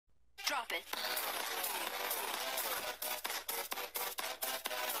Drop it.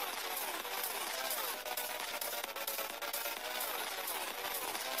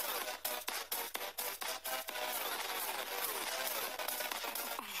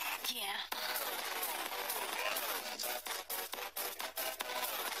 Yeah.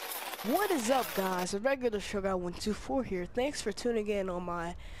 What is up, guys? A regular Sugar 124 here. Thanks for tuning in on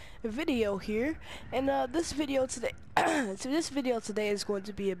my video here. And this video today is going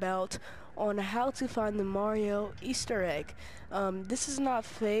to be about on how to find the Mario Easter egg. This is not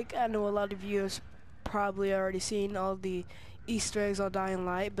fake. I know a lot of you have probably already seen all the Easter eggs on Dying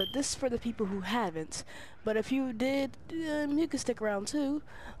Light, but this is for the people who haven't. But if you did, you can stick around too.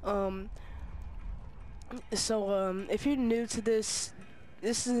 If you're new to this,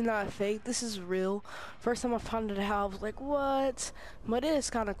 this is not fake, this is real. First time I found it out, I was like, what? But it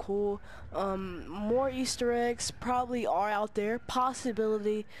is kind of cool. More Easter eggs probably are out there,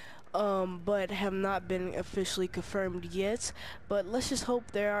 possibility, but have not been officially confirmed yet. But let's just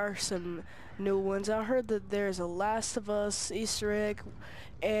hope there are some new ones. I heard that there's a Last of Us Easter egg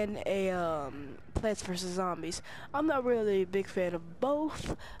and a Plants vs. Zombies. I'm not really a big fan of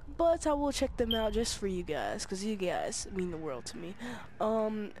both, but I will check them out just for you guys, because you guys mean the world to me.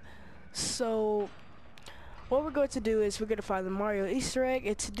 So what we're going to do is we're going to find the Mario Easter egg,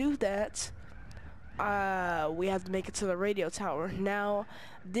 and to do that, we have to make it to the radio tower. Now,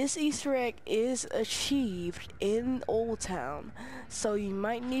 this Easter egg is achieved in Old Town, so you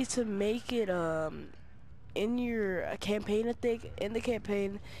might need to make it in your campaign. I think in the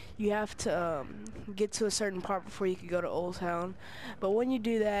campaign you have to get to a certain part before you can go to Old Town. But when you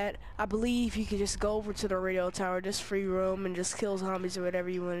do that, I believe you can just go over to the radio tower, just free roam and just kill zombies or whatever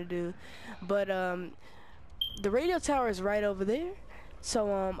you want to do. But the radio tower is right over there,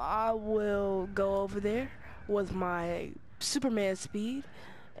 so I will go over there with my Superman speed.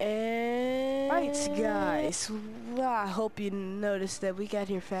 And right, guys, well, I hope you noticed that we got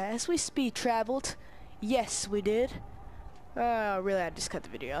here fast. We speed traveled. Yes, we did. Really, I just cut the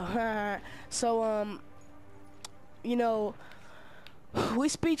video. So, you know, we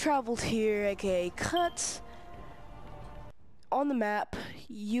speed traveled here, aka cut. On the map,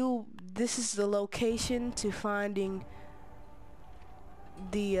 this is the location to finding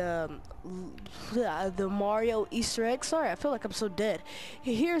the Mario Easter egg. Sorry, I feel like I'm so dead.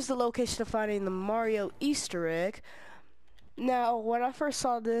 Here's the location of finding the Mario Easter egg. Now, when I first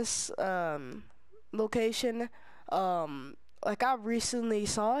saw this, location, like I recently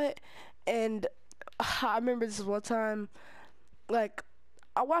saw it, and I remember this one time, like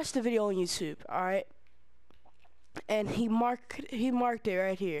I watched the video on YouTube, alright, and he marked it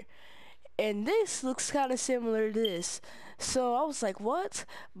right here, and this looks kind of similar to this, so I was like, what?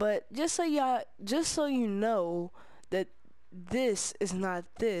 But just so you know that this is not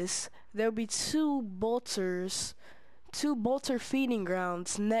this, there'll be two bolter feeding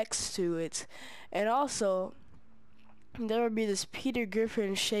grounds next to it, and also there will be this Peter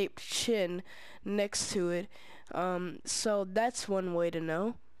Griffin shaped chin next to it. So that's one way to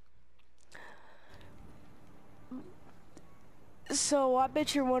know. So I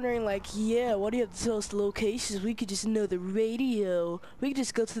bet you're wondering, like, yeah, what do you have to tell us the locations? We could just know the radio. We could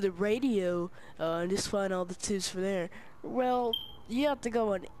just go to the radio and just find all the tubes from there. Well, you have to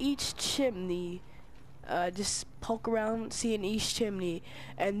go on each chimney. Just poke around, seeing each chimney,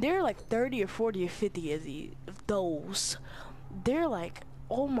 and there are like 30 or 40 or 50 of those. They're like,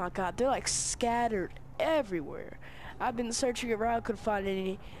 oh my god, they're like scattered everywhere. I've been searching around, couldn't find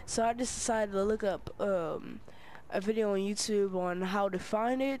any, so I just decided to look up a video on YouTube on how to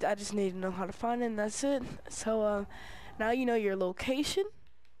find it. I just need to know how to find it, and that's it. So now you know your location.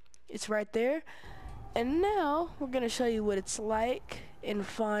 It's right there. And now we're gonna show you what it's like and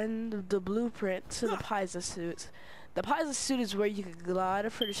find the blueprint to the Paiza suit. The Paiza suit is where you can glide.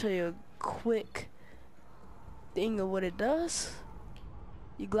 I'm going to show you a quick thing of what it does.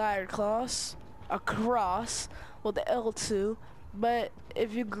 You glide across with the L2, but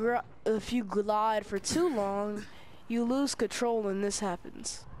if you glide for too long, you lose control and this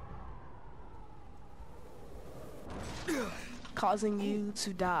happens, causing you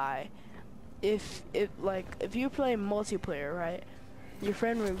to die. If you're playing multiplayer, right, your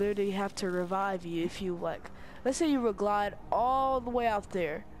friend would literally have to revive you if you, like, let's say you would glide all the way out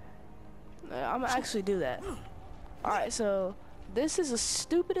there. I'm gonna actually do that. Alright, so this is a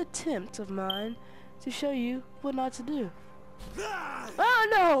stupid attempt of mine to show you what not to do. Oh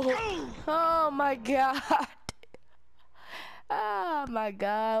no! Oh my god! Oh my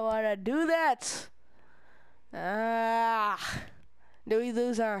god, why'd I do that? Do we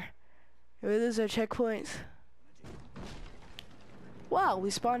lose our checkpoints? Wow, we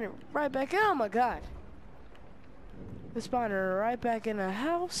spawned it right back in. Oh my god. We spawned it right back in the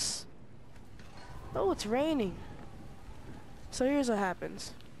house. Oh, it's raining. So here's what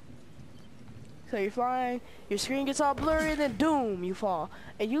happens. So you're flying, your screen gets all blurry, and then doom, you fall.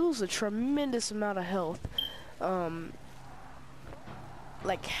 And you lose a tremendous amount of health.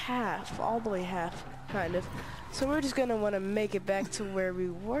 Like half, all the way half, kind of. So we're just gonna wanna make it back to where we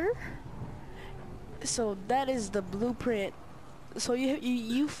were. So that is the blueprint. So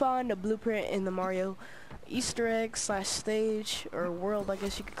you find the blueprint in the Mario Easter egg / stage or world, I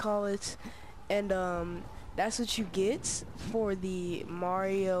guess you could call it, and that's what you get for the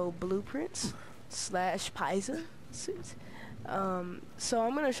Mario blueprints / Pisa suit. So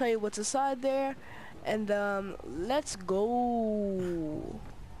I'm gonna show you what's inside there, and let's go.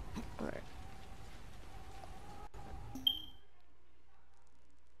 All right.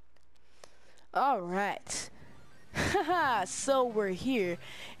 All right. Haha, so we're here,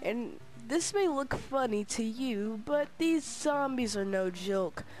 and this may look funny to you, but these zombies are no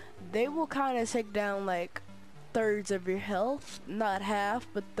joke. They will kind of take down like thirds of your health, not half,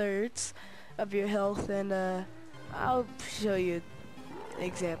 but thirds of your health, and I'll show you an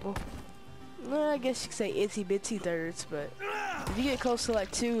example. I guess you could say itsy bitsy thirds, but if you get close to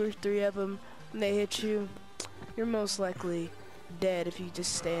like 2 or 3 of them and they hit you, you're most likely dead if you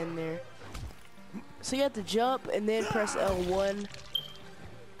just stand there. So you have to jump and then press L1.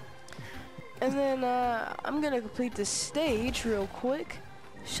 And then I'm gonna complete this stage real quick,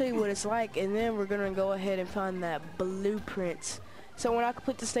 show you what it's like, and then we're gonna go ahead and find that blueprint. So when I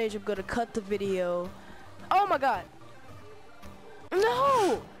complete the stage, I'm gonna cut the video. Oh my god!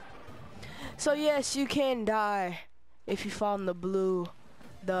 No! So yes, you can die if you fall in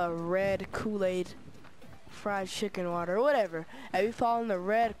the red Kool-Aid fried chicken water, or whatever. If you fall in the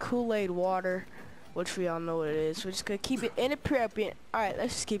red Kool-Aid water, which we all know what it is, we're just gonna keep it inappropriate. Alright,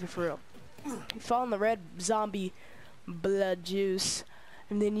 let's just keep it for real. You fall in the red zombie blood juice,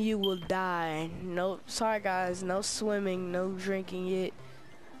 and then you will die. No, sorry guys, no swimming, no drinking it.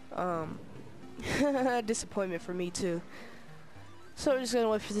 Disappointment for me too. So we're just gonna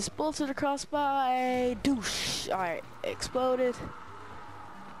wait for this bullet to cross by. Douche. Alright, exploded.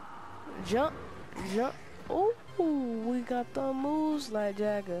 Jump, jump. Oh, we got the moves like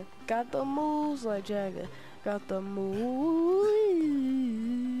Jagger. Got the moves like Jagger. Got the moves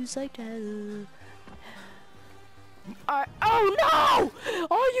like Jagger. Alright. Oh no!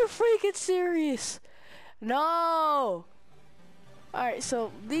 Are you freaking serious? No! Alright,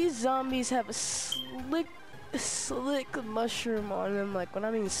 so these zombies have a slick mushroom on them. Like, when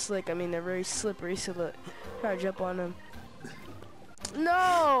I mean slick, I mean they're very slippery, so look. Try to jump on them.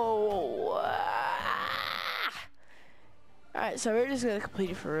 No! Alright, so we're just gonna complete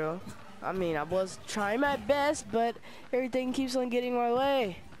it for real. I mean, I was trying my best, but everything keeps on getting my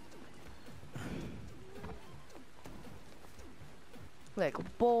way. Like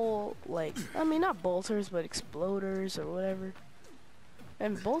I mean, not bolters, but exploders or whatever.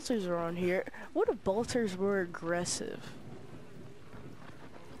 And bolters are on here. What if bolters were aggressive?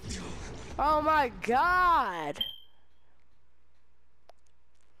 Oh my god!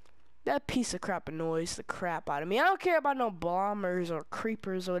 That piece of crap annoys the crap out of me. I don't care about no bombers or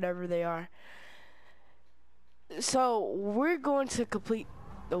creepers or whatever they are. So, we're going to complete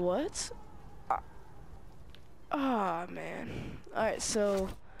the what? Ah, man. Alright, so,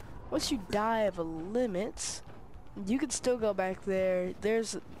 once you die of a limit, you can still go back there.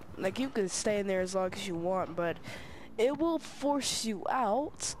 There's, like, you can stay in there as long as you want, but it will force you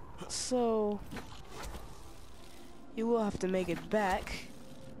out, so you will have to make it back.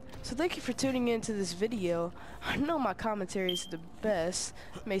 So thank you for tuning into this video. I know my commentary is the best.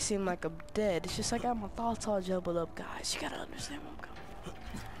 It may seem like I'm dead. It's just like I got my thoughts all jumbled up, guys. You gotta understand where I'm coming from.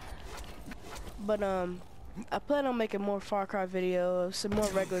 But I plan on making more Far Cry videos, some more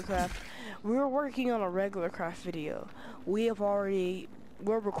regular craft. We're working on a regular craft video. We're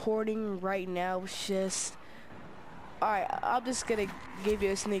recording right now. It's just alright, I'm just gonna give you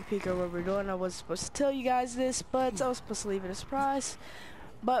a sneak peek of what we're doing. I wasn't supposed to tell you guys this, but I was supposed to leave it a surprise.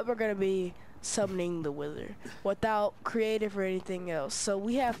 But we're gonna be summoning the Wither without creative or anything else. So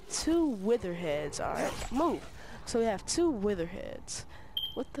we have 2 Wither heads. Alright, move. So we have 2 Wither heads.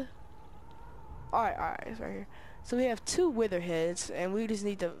 What the? Alright, it's right here. So we have 2 Wither heads, and we just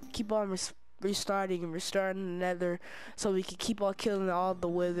need to keep on restarting and restarting the Nether, so we can keep on killing all the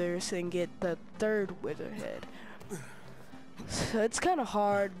Withers and get the 3rd Wither head. So it's kind of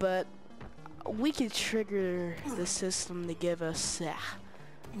hard, but we can trigger the system to give us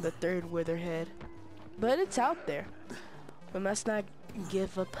the 3rd Wither head. But it's out there. We must not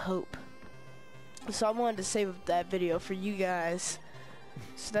give up hope. So I wanted to save that video for you guys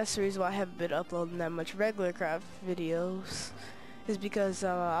So that's the reason why I haven't been uploading that much regular craft videos, is because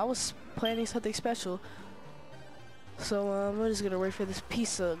I was planning something special. So we're just gonna wait for this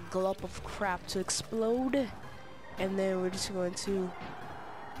piece of glop of crap to explode, and then we're just going to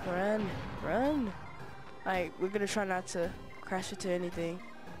run. Alright, we're gonna try not to crash into anything.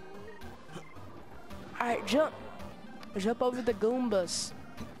 Alright, jump over the Goombas.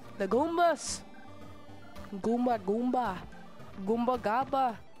 The Goombas. Goomba Goomba. Goomba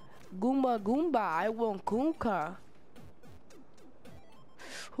Gaba. Goomba Goomba. I want Goomka.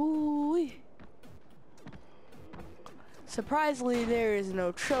 Hooey. Surprisingly, there is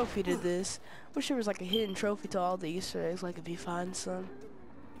no trophy to this. Wish there was like a hidden trophy to all the Easter eggs, like if you find some.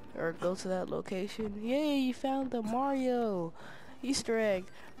 Or go to that location. Yay, you found the Marrio Easter egg.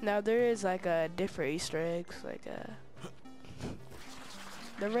 Now there is like a different Easter eggs, like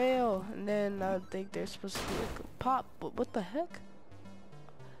the rail, and then I think there's supposed to be like a pop, but what the heck?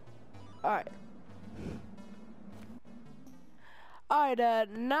 Alright. Alright,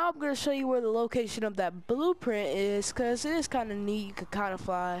 now I'm gonna show you where the location of that blueprint is, cause it is kinda neat. You could kinda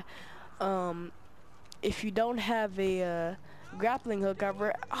fly. If you don't have a grappling hook, oh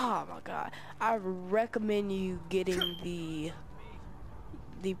my god, I recommend you getting the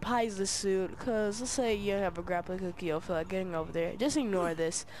Paisley suit, cause let's say you have a grappling hook, you don't feel like getting over there, just ignore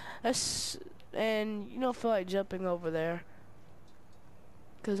this. And you don't feel like jumping over there,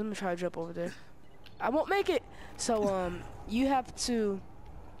 cause I'm gonna try to jump over there. I won't make it. So you have to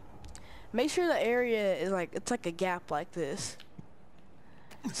make sure the area is like, it's like a gap like this,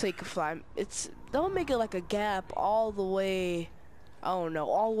 so you can fly. Don't make it like a gap all the way, I don't know,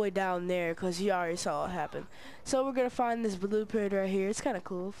 all the way down there, because you already saw what happened. So we're gonna find this blueprint right here. It's kind of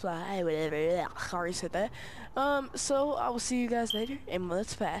cool. Fly, whatever. I already said that. So I will see you guys later, and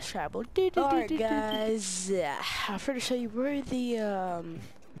let's fast travel. Alright, guys. I'm going to show you where the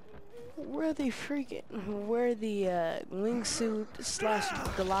wingsuit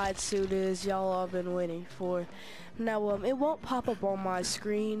 / glide suit is. Y'all all been waiting for. Now it won't pop up on my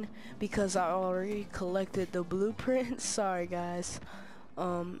screen because I already collected the blueprint. Sorry guys.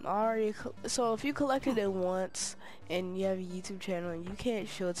 So if you collected it once and you have a YouTube channel and you can't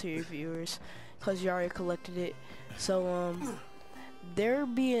show it to your viewers because you already collected it, so there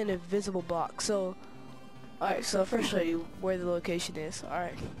be an invisible block. So alright, so I'll first show you where the location is.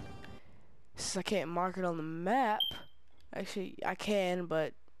 Alright, since I can't mark it on the map, actually I can,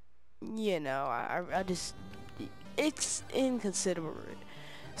 but you know, I just, it's inconsiderate.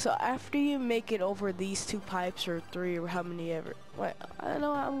 So after you make it over these 2 pipes, or 3, or how many ever, wait, I don't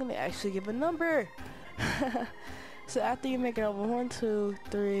know, I'm gonna actually give a number. So after you make it over 1, 2,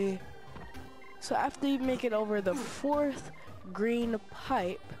 3, so after you make it over the 4th green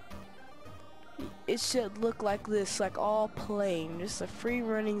pipe, it should look like this, like all plain, just a free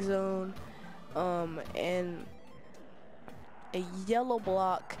running zone, and a yellow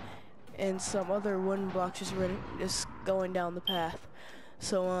block and some other wooden block just going down the path.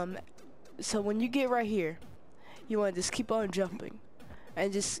 So so when you get right here, you want to just keep on jumping,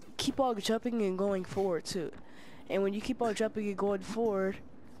 and just keep on jumping and going forward too. And when you keep on jumping and going forward,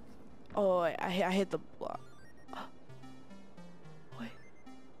 oh, I hit the block. Wait,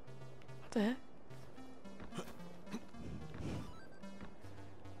 what the heck?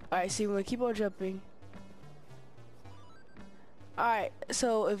 Alright, see, when we keep on jumping. Alright,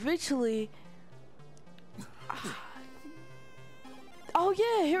 so eventually, oh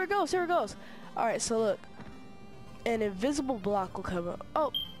yeah, here it goes. Alright, so look, an invisible block will come up.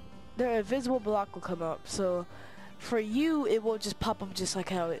 Oh, the invisible block will come up. So for you, it will just pop up just like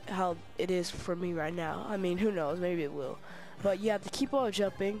how it is for me right now. I mean, who knows, maybe it will. But you have to keep on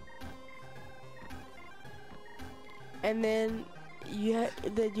jumping, and then you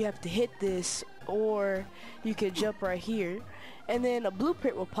have to hit this, or you can jump right here, and then a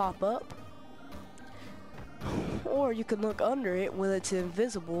blueprint will pop up. Or you can look under it when it's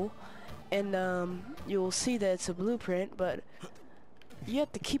invisible, and you'll see that it's a blueprint. But you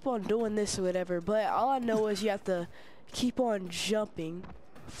have to keep on doing this or whatever. But all I know is you have to keep on jumping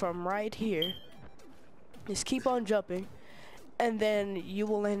from right here. Just keep on jumping, and then you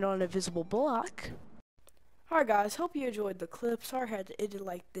will land on a visible block. Alright guys, hope you enjoyed the clip. Sorry I had to edit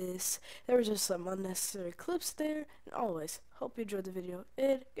like this. There was just some unnecessary clips there. And always, hope you enjoyed the video.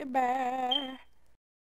 And goodbye.